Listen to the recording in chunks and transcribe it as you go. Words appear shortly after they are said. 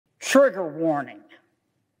Trigger warning.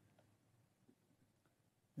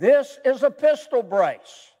 This is a pistol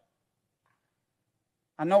brace.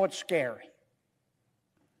 I know it's scary.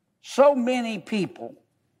 So many people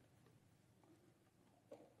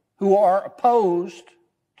who are opposed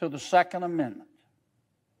to the Second Amendment.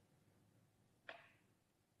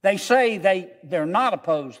 They say they're not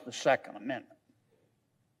opposed to the Second Amendment.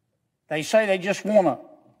 They say they just want to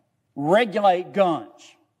regulate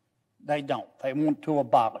guns. They don't. They want to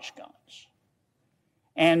abolish guns.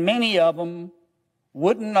 And many of them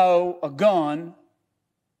wouldn't know a gun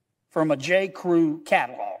from a J. Crew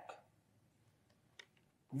catalog.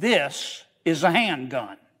 This is a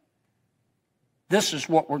handgun. This is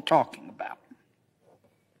what we're talking about.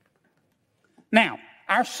 Now,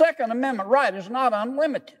 our Second Amendment right is not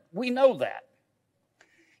unlimited. We know that.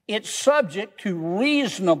 It's subject to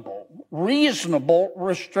reasonable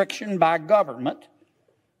restriction by government,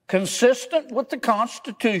 consistent with the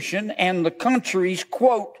Constitution and the country's,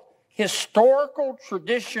 quote, historical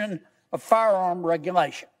tradition of firearm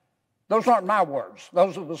regulation. Those aren't my words.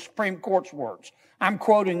 Those are the Supreme Court's words. I'm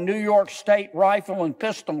quoting New York State Rifle and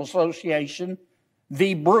Pistol Association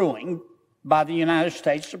v. Brewing by the United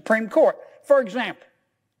States Supreme Court. For example,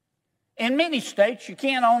 in many states, you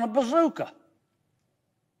can't own a bazooka.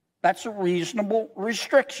 That's a reasonable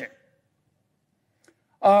restriction.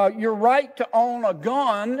 Your right to own a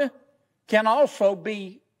gun can also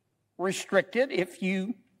be restricted if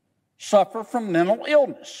you suffer from mental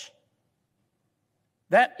illness.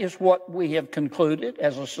 That is what we have concluded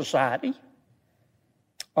as a society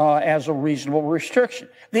as a reasonable restriction.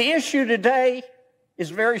 The issue today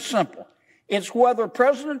is very simple. It's whether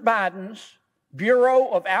President Biden's Bureau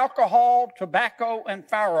of Alcohol, Tobacco, and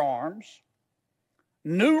Firearms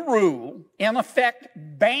new rule, in effect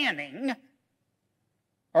banning,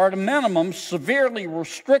 or at a minimum severely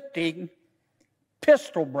restricting,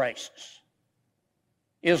 pistol braces,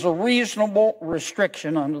 is a reasonable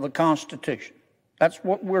restriction under the Constitution. That's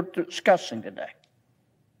what we're discussing today.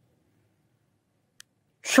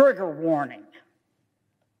 Trigger warning.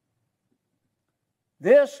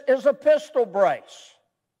 This is a pistol brace.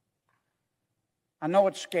 I know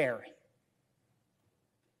it's scary.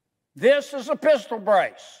 This is a pistol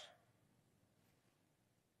brace.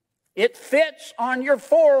 It fits on your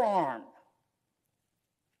forearm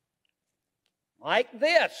like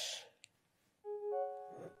this.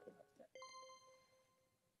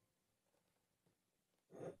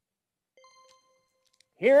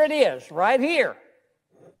 Here it is, right here.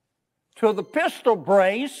 To the pistol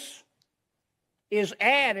brace is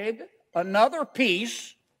added another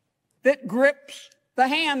piece that grips the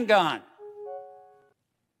handgun.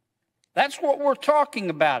 That's what we're talking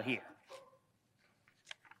about here.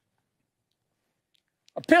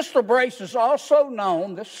 A pistol brace is also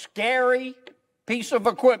known, this scary piece of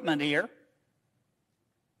equipment here,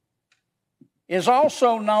 is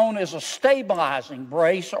also known as a stabilizing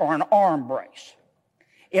brace or an arm brace.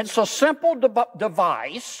 It's a simple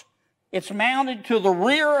device. It's mounted to the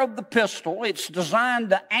rear of the pistol. It's designed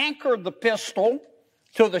to anchor the pistol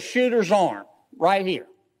to the shooter's arm, right here.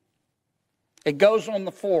 It goes on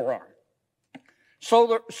the forearm.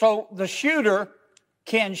 So the shooter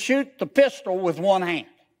can shoot the pistol with one hand.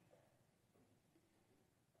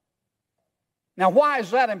 Now, why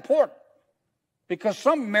is that important? Because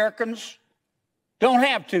some Americans don't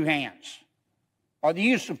have two hands, or the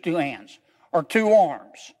use of two hands, or two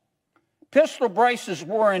arms. Pistol braces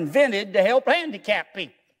were invented to help handicapped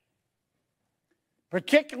people,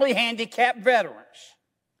 particularly handicapped veterans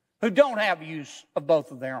who don't have use of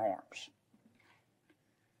both of their arms.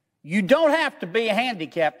 You don't have to be a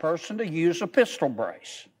handicapped person to use a pistol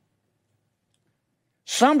brace.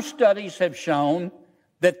 Some studies have shown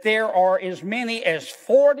that there are as many as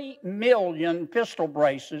 40 million pistol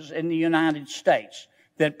braces in the United States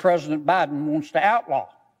that President Biden wants to outlaw.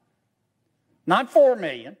 Not 4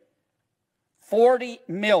 million, 40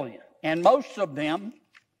 million. And most of them,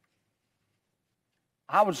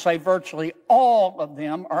 I would say virtually all of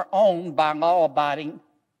them, are owned by law-abiding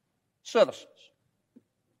citizens.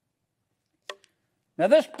 Now,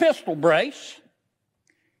 this pistol brace,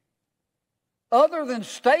 other than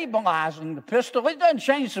stabilizing the pistol, it doesn't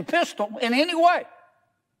change the pistol in any way.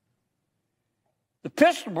 The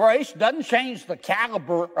pistol brace doesn't change the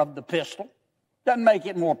caliber of the pistol, doesn't make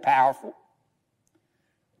it more powerful.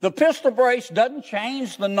 The pistol brace doesn't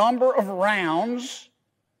change the number of rounds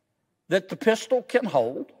that the pistol can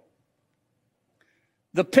hold.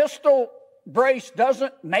 The pistol brace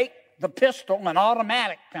doesn't make the pistol an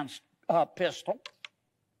automatic pistol.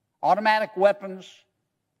 Automatic weapons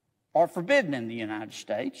are forbidden in the United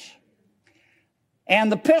States.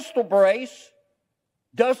 And the pistol brace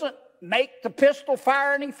doesn't make the pistol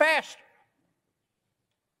fire any faster.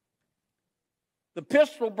 The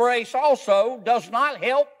pistol brace also does not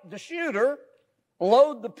help the shooter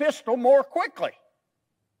load the pistol more quickly.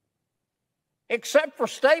 Except for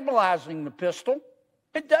stabilizing the pistol,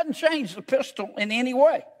 it doesn't change the pistol in any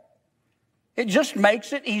way. It just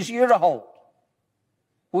makes it easier to hold,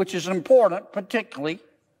 which is important, particularly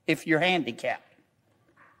if you're handicapped.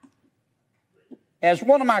 As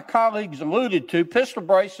one of my colleagues alluded to, pistol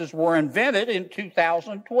braces were invented in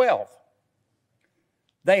 2012.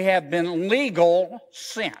 They have been legal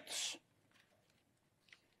since.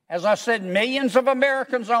 As I said, millions of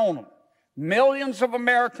Americans own them. Millions of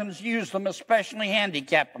Americans use them, especially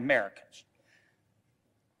handicapped Americans.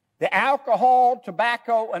 The Alcohol,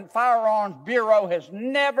 Tobacco, and Firearms Bureau has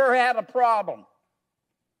never had a problem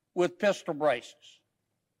with pistol braces.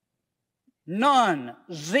 None,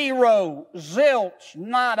 zero, zilch,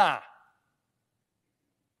 nada,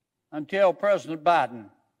 until President Biden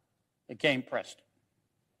became president.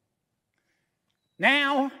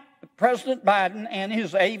 Now, President Biden and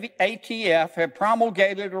his ATF have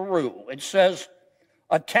promulgated a rule. It says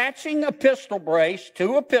attaching a pistol brace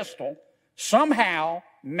to a pistol somehow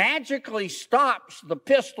magically stops the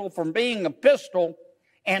pistol from being a pistol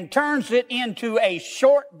and turns it into a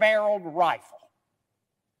short-barreled rifle.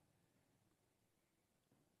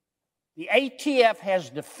 The ATF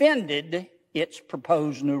has defended its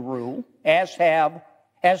proposed new rule, as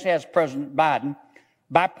has President Biden,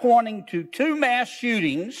 by pointing to 2 mass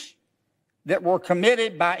shootings that were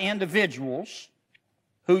committed by individuals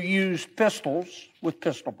who used pistols with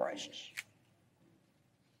pistol braces.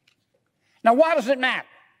 Now, why does it matter?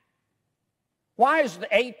 Why is the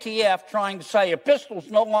ATF trying to say a pistol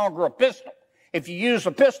is no longer a pistol? If you use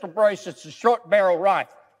a pistol brace, it's a short barrel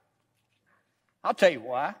rifle. I'll tell you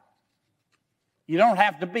why. You don't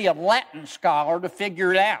have to be a Latin scholar to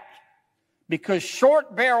figure it out. Because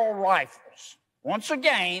short barrel rifles, once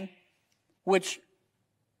again, which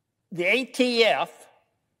the ATF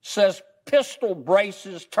says pistol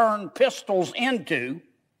braces turn pistols into,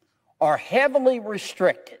 are heavily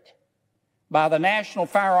restricted by the National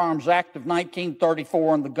Firearms Act of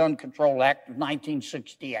 1934 and the Gun Control Act of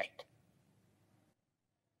 1968.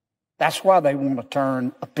 That's why they want to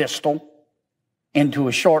turn a pistol into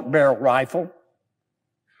a short barrel rifle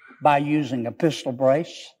by using a pistol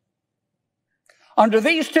brace. Under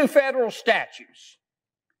these 2 federal statutes,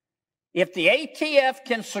 if the ATF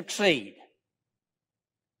can succeed,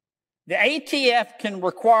 the ATF can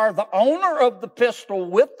require the owner of the pistol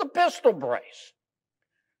with the pistol brace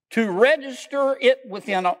to register it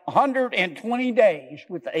within 120 days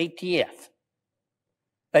with the ATF.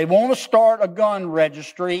 They want to start a gun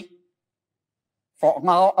registry for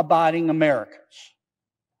law-abiding Americans.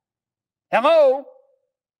 Hello?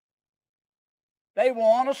 They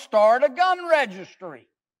want to start a gun registry.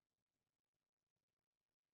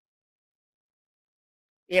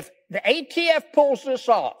 If the ATF pulls this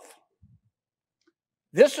off,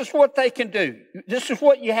 this is what they can do. This is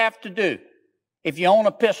what you have to do if you own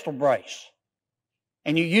a pistol brace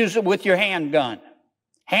and you use it with your handgun,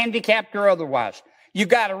 handicapped or otherwise. You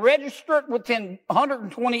got to register it within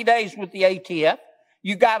 120 days with the ATF.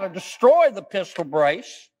 You got to destroy the pistol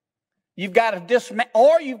brace. You've got to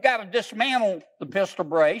dismantle the pistol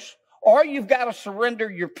brace, or you've got to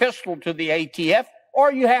surrender your pistol to the ATF,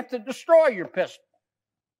 or you have to destroy your pistol.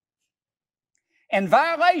 And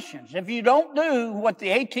violations, if you don't do what the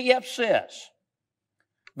ATF says,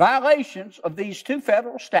 violations of these 2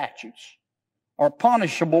 federal statutes are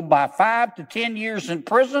punishable by 5 to 10 years in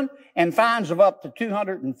prison and fines of up to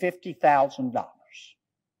 $250,000.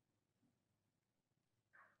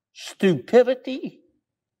 Stupidity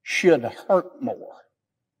should hurt more.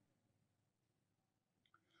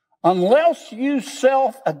 Unless you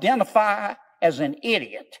self-identify as an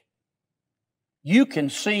idiot, you can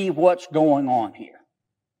see what's going on here.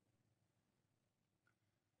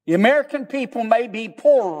 The American people may be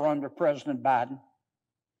poorer under President Biden,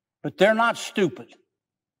 but they're not stupid.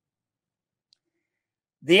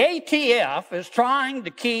 The ATF is trying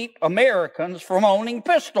to keep Americans from owning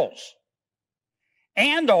pistols,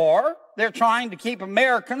 and/or they're trying to keep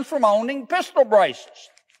Americans from owning pistol braces,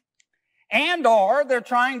 and/or they're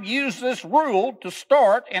trying to use this rule to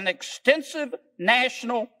start an extensive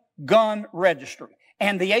national gun registry.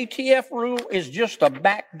 And the ATF rule is just a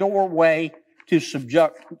backdoor way to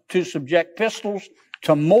subject pistols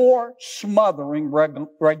to more smothering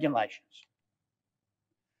regulations.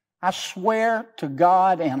 I swear to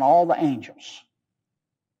God and all the angels,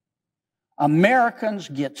 Americans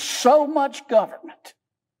get so much government,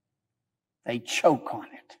 they choke on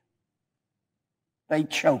it. They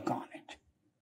choke on it.